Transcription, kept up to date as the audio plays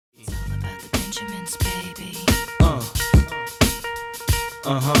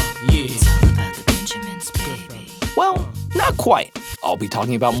It's all about the Benjamins, baby. Well, not quite. I'll be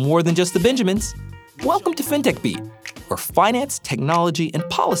talking about more than just the Benjamins. Welcome to FinTech Beat, where finance, technology, and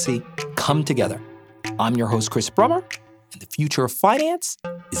policy come together. I'm your host, Chris Brummer, and the future of finance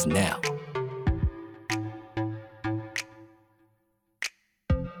is now.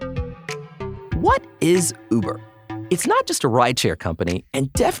 What is Uber? It's not just a rideshare company,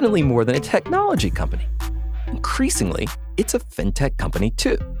 and definitely more than a technology company. Increasingly, it's a fintech company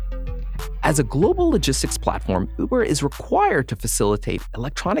too. As a global logistics platform, Uber is required to facilitate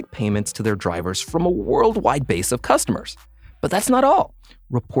electronic payments to their drivers from a worldwide base of customers. But that's not all.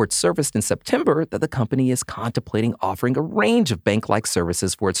 Reports surfaced in September that the company is contemplating offering a range of bank-like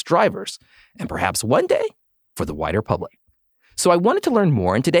services for its drivers, and perhaps one day, for the wider public. So I wanted to learn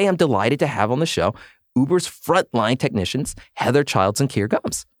more, and today I'm delighted to have on the show Uber's frontline technicians, Heather Childs and Keir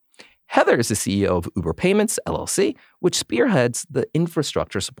Gumbs. Heather is the CEO of Uber Payments, LLC, which spearheads the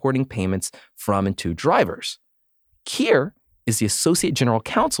infrastructure supporting payments from and to drivers. Keir is the Associate General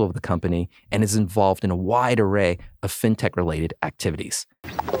Counsel of the company and is involved in a wide array of fintech-related activities.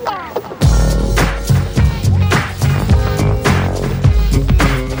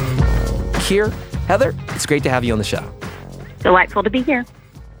 Keir, Heather, it's great to have you on the show. Delightful to be here.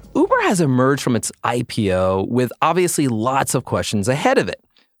 Uber has emerged from its IPO with obviously lots of questions ahead of it.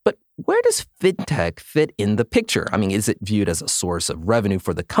 But where does fintech fit in the picture? I mean, is it viewed as a source of revenue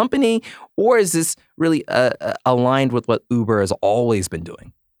for the company, or is this really aligned with what Uber has always been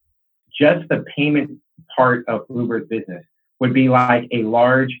doing? Just the payment part of Uber's business would be like a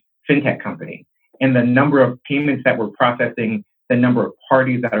large fintech company. And the number of payments that we're processing, the number of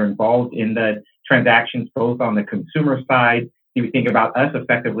parties that are involved in the transactions, both on the consumer side, if you think about us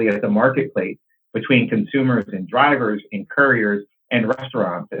effectively as a marketplace between consumers and drivers and couriers and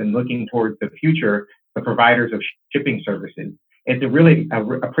restaurants, and looking towards the future, the providers of shipping services. It's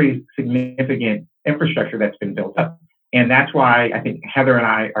a pretty significant infrastructure that's been built up. And that's why I think Heather and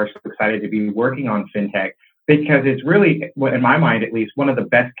I are so excited to be working on fintech, because it's really, in my mind at least, one of the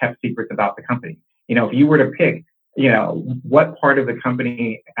best kept secrets about the company. You know, if you were to pick, what part of the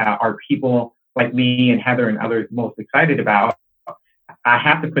company are people like me and Heather and others most excited about, I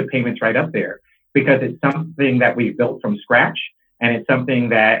have to put payments right up there, because it's something that we've built from scratch. And it's something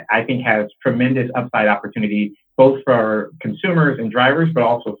that I think has tremendous upside opportunity, both for consumers and drivers, but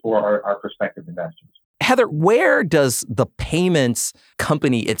also for our prospective investors. Heather, where does the payments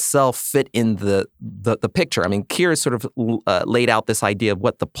company itself fit in the picture? I mean, Keir sort of laid out this idea of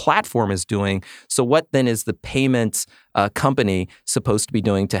what the platform is doing. So what then is the payments company supposed to be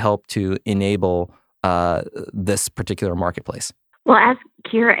doing to help to enable this particular marketplace? Well, as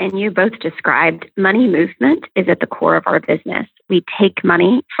Keir and you both described, money movement is at the core of our business. We take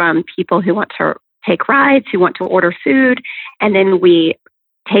money from people who want to take rides, who want to order food, and then we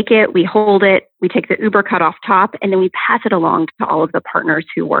take it, we hold it, we take the Uber cut off top, and then we pass it along to all of the partners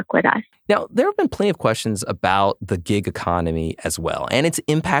who work with us. Now, there have been plenty of questions about the gig economy as well, and its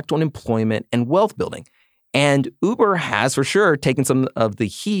impact on employment and wealth building. And Uber has, for sure, taken some of the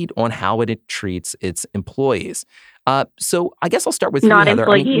heat on how it treats its employees. So I guess I'll start with you, Heather.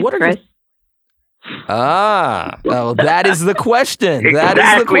 Employees, what are Chris. That is the question. That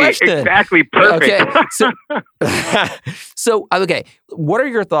is the question. Exactly. Perfect. Okay. So, what are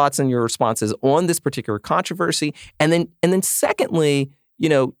your thoughts and your responses on this particular controversy? And then secondly,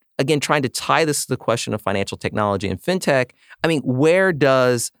 again, trying to tie this to the question of financial technology and fintech. I mean, where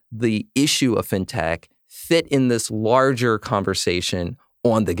does the issue of fintech fit in this larger conversation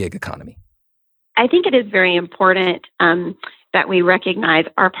on the gig economy? I think it is very important that we recognize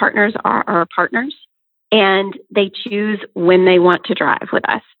our partners are our partners, and they choose when they want to drive with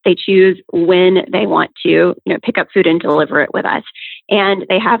us. They choose when they want to, pick up food and deliver it with us. And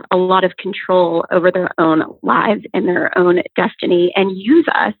they have a lot of control over their own lives and their own destiny, and use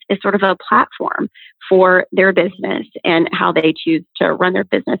us as sort of a platform for their business and how they choose to run their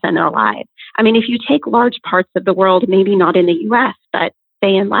business and their lives. I mean, if you take large parts of the world, maybe not in the US, but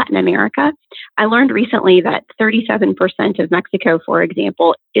say in Latin America, I learned recently that 37% of Mexico, for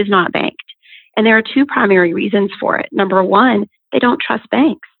example, is not banked. And there are two primary reasons for it. Number one, they don't trust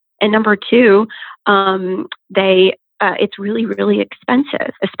banks. And number two, it's really, really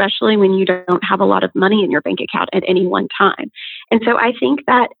expensive, especially when you don't have a lot of money in your bank account at any one time. And so I think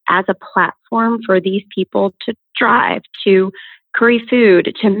that as a platform for these people to drive, to curry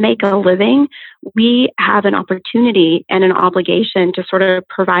food, to make a living, we have an opportunity and an obligation to sort of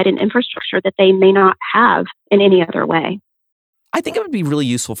provide an infrastructure that they may not have in any other way. I think it would be really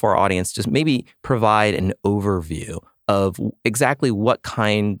useful for our audience to maybe provide an overview of exactly what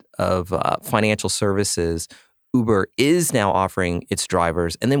kind of financial services Uber is now offering its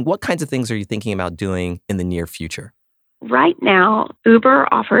drivers? And then what kinds of things are you thinking about doing in the near future? Right now, Uber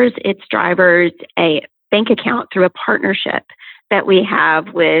offers its drivers a bank account through a partnership that we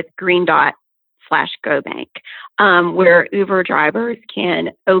have with Green Dot / GoBank, where Uber drivers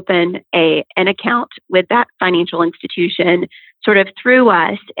can open an account with that financial institution sort of through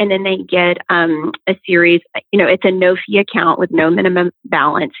us, and then they get a series, it's a no-fee account with no minimum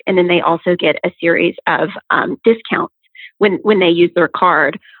balance, and then they also get a series of discounts when they use their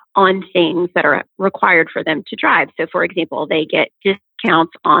card on things that are required for them to drive. So, for example, they get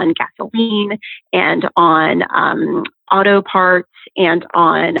discounts on gasoline and on auto parts and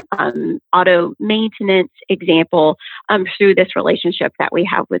on auto maintenance, example, through this relationship that we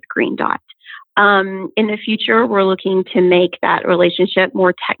have with Green Dot. In the future, we're looking to make that relationship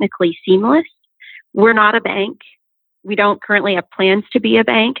more technically seamless. We're not a bank. We don't currently have plans to be a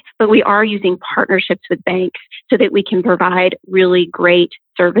bank, but we are using partnerships with banks so that we can provide really great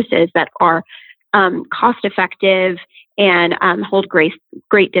services that are cost effective and hold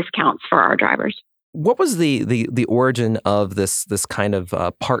great discounts for our drivers. What was the origin of this kind of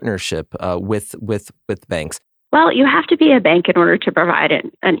partnership with banks? Well, you have to be a bank in order to provide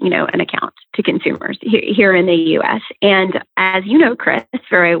an account to consumers here in the U.S. And as you know, Chris,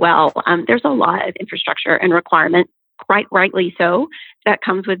 very well, there's a lot of infrastructure and requirements, quite rightly so, that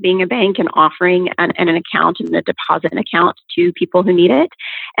comes with being a bank and offering an account and a deposit account to people who need it.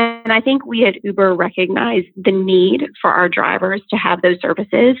 And I think we at Uber recognize the need for our drivers to have those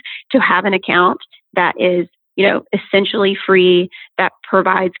services, to have an account that is essentially free, that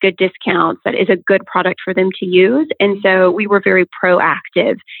provides good discounts, that is a good product for them to use. And so we were very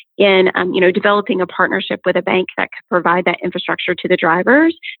proactive in, developing a partnership with a bank that could provide that infrastructure to the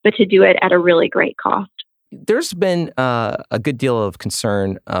drivers, but to do it at a really great cost. There's been a good deal of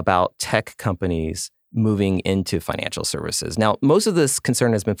concern about tech companies moving into financial services. Now, most of this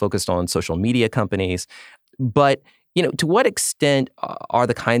concern has been focused on social media companies, but to what extent are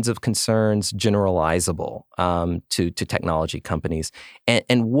the kinds of concerns generalizable to technology companies?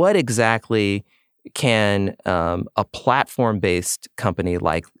 And what exactly can a platform-based company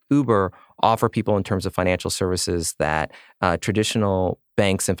like Uber offer people in terms of financial services that traditional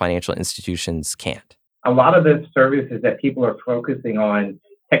banks and financial institutions can't? A lot of the services that people are focusing on,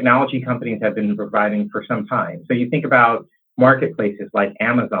 technology companies have been providing for some time. So you think about marketplaces like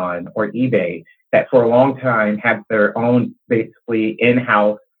Amazon or eBay that for a long time had their own basically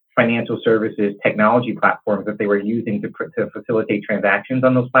in-house financial services technology platforms that they were using to facilitate transactions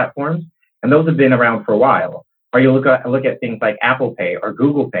on those platforms. And those have been around for a while. Or you look at things like Apple Pay or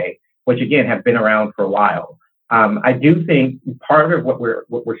Google Pay, which again have been around for a while. I do think part of what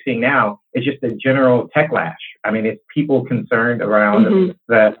we're seeing now is just a general tech lash. I mean, it's people concerned around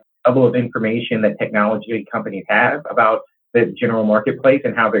the level of information that technology companies have about the general marketplace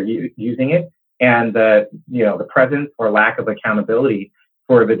and how they're using it, and the presence or lack of accountability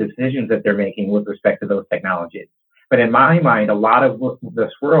for the decisions that they're making with respect to those technologies. But in my mind, a lot of the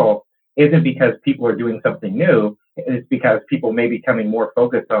swirl isn't because people are doing something new. It's because people may be becoming more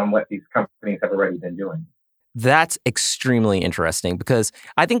focused on what these companies have already been doing. That's extremely interesting because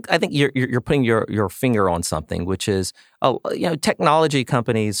I think you're putting your finger on something, which is technology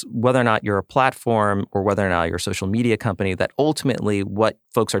companies, whether or not you're a platform or whether or not you're a social media company, that ultimately what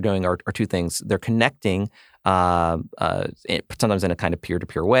folks are doing are two things. They're connecting, sometimes in a kind of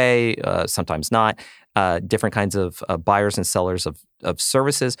peer-to-peer way, sometimes not, different kinds of buyers and sellers of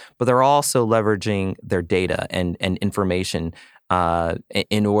services, but they're also leveraging their data and information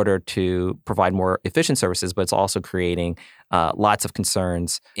in order to provide more efficient services, but it's also creating lots of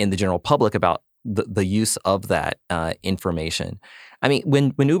concerns in the general public about the use of that information. I mean,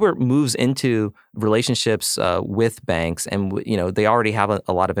 when Uber moves into relationships with banks, and they already have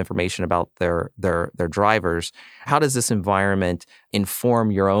a lot of information about their drivers, how does this environment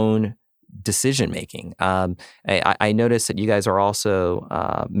inform your own decision making? I noticed that you guys are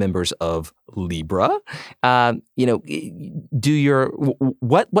also members of Libra.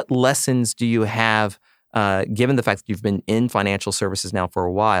 What lessons do you have, given the fact that you've been in financial services now for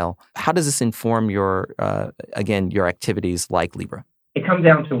a while? How does this inform your activities like Libra? It comes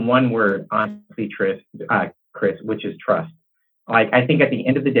down to one word, honestly, Chris, which is trust. Like, I think at the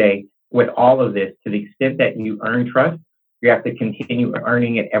end of the day, with all of this, to the extent that you earn trust, you have to continue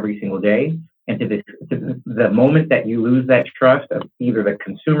earning it every single day. And to the moment that you lose that trust of either the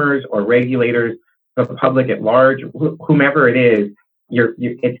consumers or regulators, the public at large, whomever it is,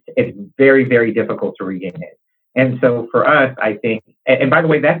 it's very, very difficult to regain it. And so for us, I think, and by the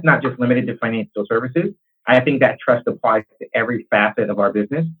way, that's not just limited to financial services. I think that trust applies to every facet of our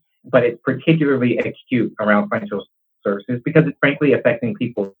business. but it's particularly acute around financial services because it's frankly affecting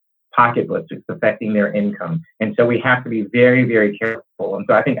people's pocketbooks. It's affecting their income. And so we have to be very, very careful. And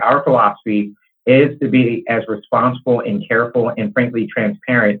so I think our philosophy is to be as responsible and careful and frankly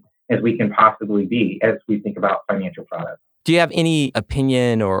transparent as we can possibly be as we think about financial products. Do you have any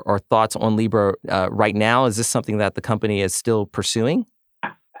opinion or thoughts on Libra right now? Is this something that the company is still pursuing?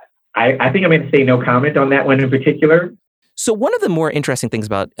 I think I'm going to say no comment on that one in particular. So one of the more interesting things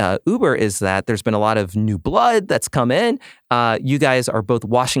about Uber is that there's been a lot of new blood that's come in. You guys are both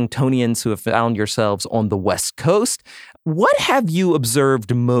Washingtonians who have found yourselves on the West Coast. What have you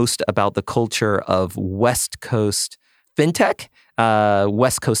observed most about the culture of West Coast fintech,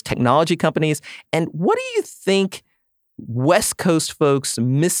 West Coast technology companies? And what do you think West Coast folks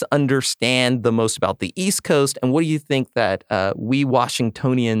misunderstand the most about the East Coast? And what do you think that we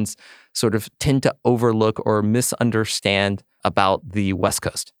Washingtonians sort of tend to overlook or misunderstand about the West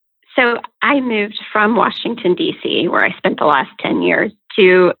Coast? So I moved from Washington, D.C., where I spent the last 10 years,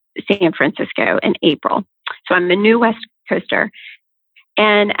 to San Francisco in April. So I'm a new West Coaster.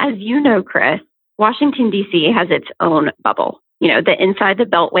 And as you know, Chris, Washington, D.C. has its own bubble. You know, the inside the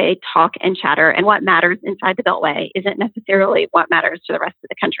Beltway talk and chatter, and what matters inside the Beltway isn't necessarily what matters to the rest of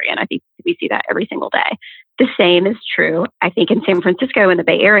the country. And I think we see that every single day. The same is true, I think, in San Francisco, in the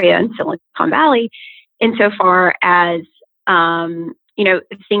Bay Area, and Silicon Valley, insofar as,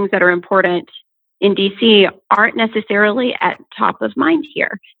 things that are important in DC aren't necessarily at top of mind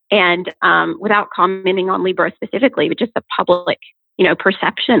here. And without commenting on Libra specifically, but just the public,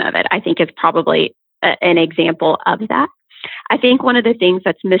 perception of it, I think is probably an example of that. I think one of the things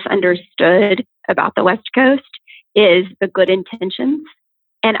that's misunderstood about the West Coast is the good intentions.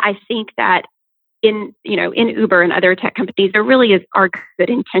 And I think that in Uber and other tech companies, there really are good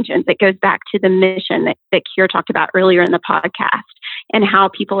intentions. It goes back to the mission that Keir talked about earlier in the podcast, and how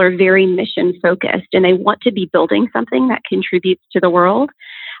people are very mission focused and they want to be building something that contributes to the world.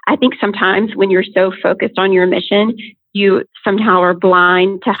 I think sometimes when you're so focused on your mission, you somehow are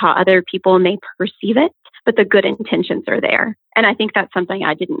blind to how other people may perceive it, but the good intentions are there. And I think that's something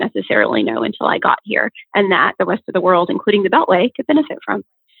I didn't necessarily know until I got here, and that the rest of the world, including the Beltway, could benefit from.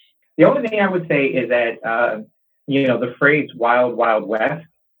 The only thing I would say is that, the phrase wild, wild west,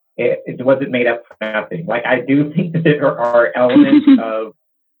 it wasn't made up for nothing. Like, I do think that there are elements of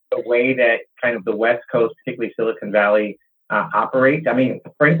the way that kind of the West Coast, particularly Silicon Valley, operates. I mean,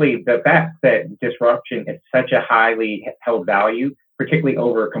 frankly, the fact that disruption is such a highly held value, particularly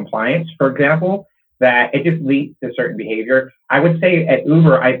over compliance, for example, that it just leads to certain behavior. I would say at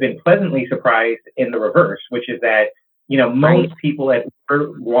Uber, I've been pleasantly surprised in the reverse, which is that, most people at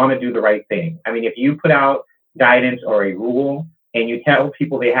Uber want to do the right thing. I mean, if you put out guidance or a rule and you tell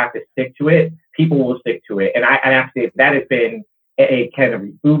people they have to stick to it, people will stick to it. And I have to say that has been a kind of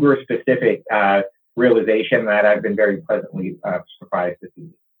Uber specific realization that I've been very pleasantly surprised to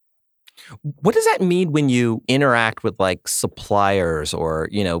see. What does that mean when you interact with like suppliers or,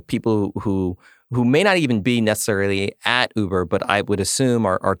 people who may not even be necessarily at Uber, but I would assume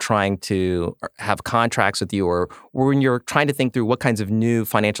are trying to have contracts with you, or when you're trying to think through what kinds of new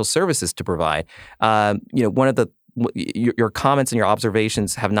financial services to provide? One of your comments and your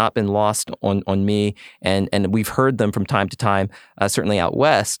observations have not been lost on me, and we've heard them from time to time, certainly out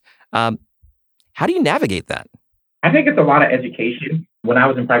west. How do you navigate that? I think it's a lot of education. When I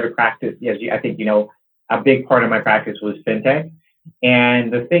was in private practice, yes, I think, a big part of my practice was fintech.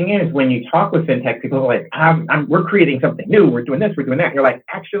 And the thing is, when you talk with fintech, people are like, we're creating something new. We're doing this, we're doing that. And you're like,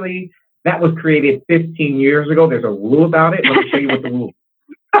 actually, that was created 15 years ago. There's a rule about it. Let me show you what the rule is.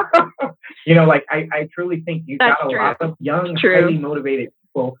 I truly think you've got a lot of young, highly motivated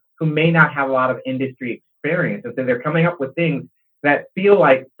people who may not have a lot of industry experience. And so they're coming up with things that feel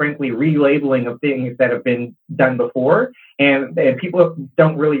like, frankly, relabeling of things that have been done before. And people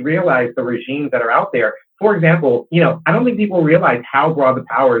don't really realize the regimes that are out there. For example, I don't think people realize how broad the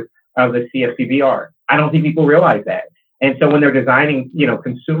powers of the CFPB are. I don't think people realize that. And so when they're designing,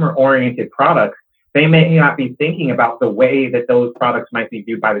 consumer-oriented products, they may not be thinking about the way that those products might be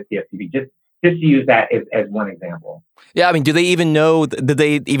viewed by the CFPB. Just to use that as one example. Yeah, I mean, do they even know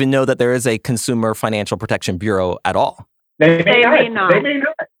that there is a Consumer Financial Protection Bureau at all? They may not.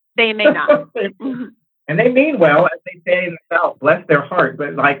 They may not. And they mean well, as they say in the South, bless their heart,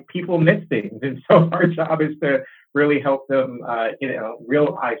 but people miss things. And so our job is to really help them,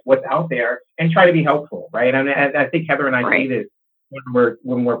 realize what's out there and try to be helpful, right? And I think Heather and I see this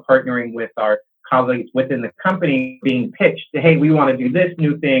when we're partnering with our colleagues within the company, being pitched, hey, we want to do this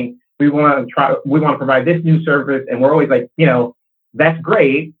new thing. We want to provide this new service. And we're always like, that's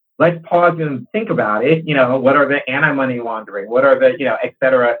great. Let's pause and think about it. What are the anti-money laundering? What are the, et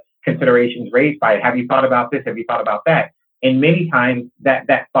cetera, considerations raised by it. Have you thought about this? Have you thought about that? And many times that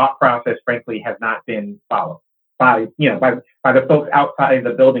thought process, frankly, has not been followed by the folks outside of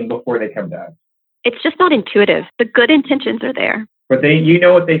the building before they come to us. It's just not intuitive. The good intentions are there. But you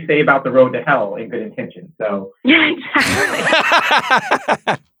know what they say about the road to hell in good intentions. So Yeah,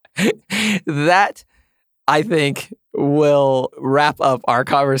 exactly. That, I think, will wrap up our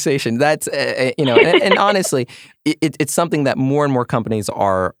conversation. That's, and honestly, it's something that more and more companies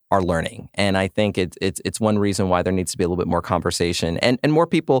are learning. And I think it's one reason why there needs to be a little bit more conversation and more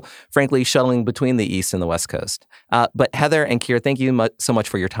people, frankly, shuttling between the East and the West Coast. But Heather and Keir, thank you so much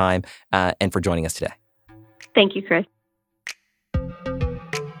for your time and for joining us today. Thank you, Chris.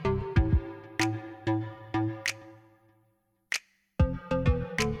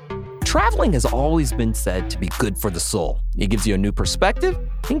 Traveling has always been said to be good for the soul. It gives you a new perspective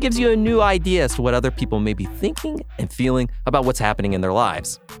and gives you a new idea as to what other people may be thinking and feeling about what's happening in their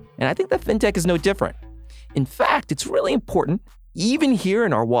lives. And I think that fintech is no different. In fact, it's really important, even here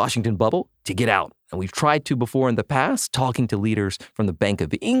in our Washington bubble, to get out. And we've tried to before in the past, talking to leaders from the Bank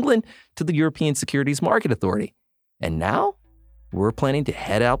of England to the European Securities Market Authority. And now we're planning to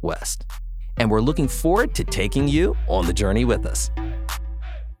head out west. And we're looking forward to taking you on the journey with us.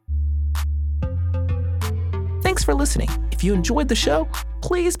 Thanks for listening. If you enjoyed the show,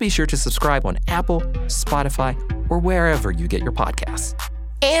 please be sure to subscribe on Apple, Spotify, or wherever you get your podcasts.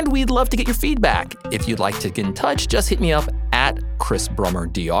 And we'd love to get your feedback. If you'd like to get in touch, just hit me up at Chris Brummer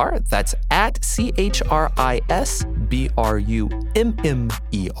DR. That's at ChrisBrummer.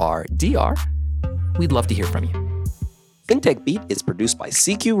 We'd love to hear from you. FinTech Beat is produced by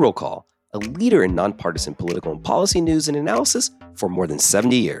CQ Roll Call, a leader in nonpartisan political and policy news and analysis for more than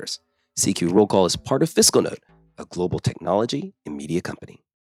 70 years. CQ Roll Call is part of FiscalNote, a global technology and media company.